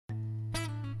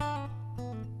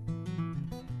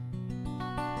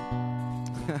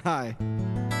Hi.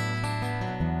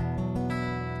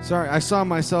 Sorry, I saw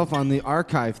myself on the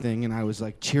archive thing and I was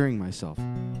like cheering myself.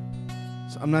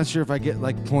 So I'm not sure if I get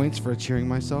like points for cheering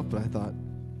myself, but I thought,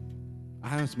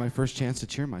 it's my first chance to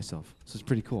cheer myself. So it's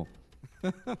pretty cool.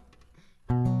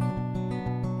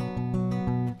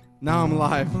 Now I'm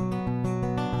live.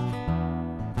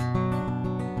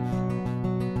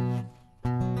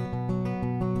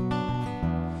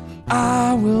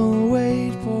 I will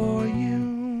wait for you.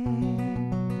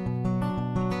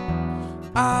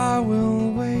 I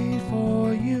will wait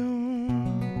for you.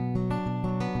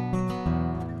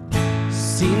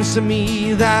 Seems to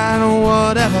me that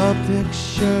whatever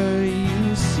picture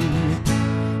you see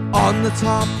on the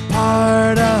top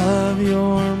part of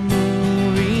your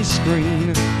movie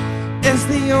screen is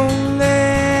the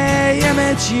only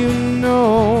image you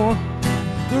know.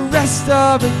 The rest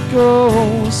of it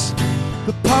goes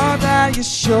the part that you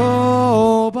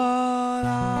show, but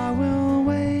I will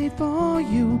wait for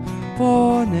you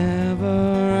for never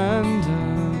and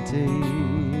a day.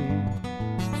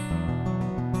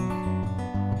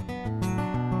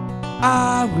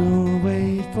 I will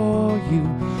wait for you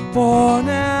for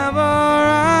never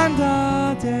and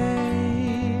a day.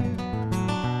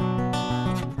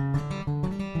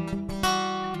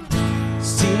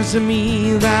 Seems to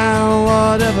me that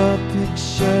whatever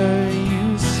picture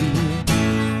you see,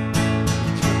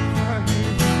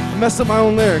 I messed up my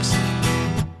own lyrics.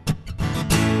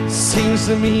 Seems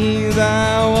to me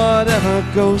that whatever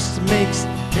ghost makes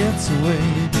its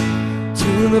way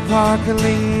to the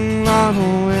parking lot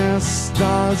where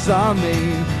stars are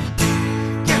made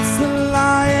gets the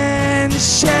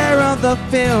lion's share of the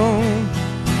film.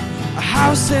 A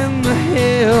house in the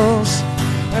hills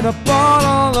and a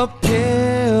bottle of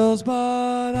pills,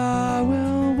 but I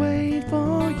will wait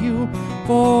for you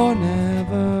for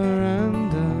never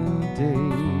and a day.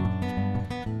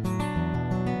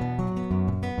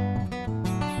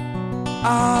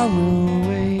 I will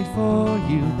wait for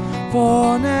you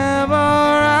for never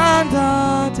and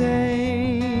a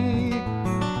day.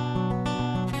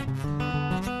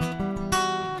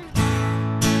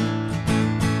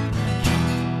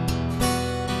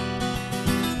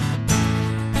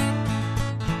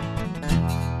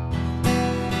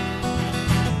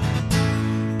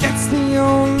 It's the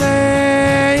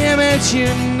only image you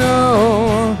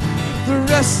know. The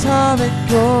rest of it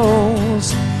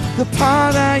goes the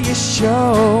part that you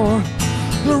show.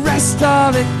 The rest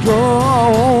of it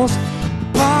goes the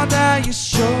part that you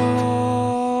show.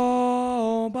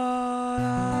 But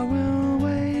I will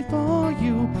wait for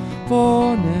you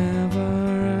for never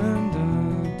and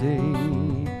a day.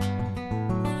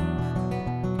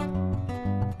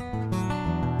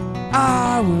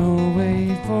 I will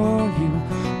wait for you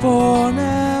for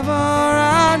never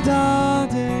and a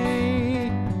day.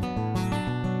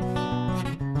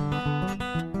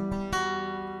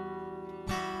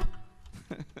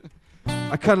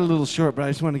 I cut it a little short, but I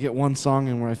just want to get one song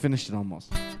in where I finished it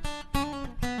almost.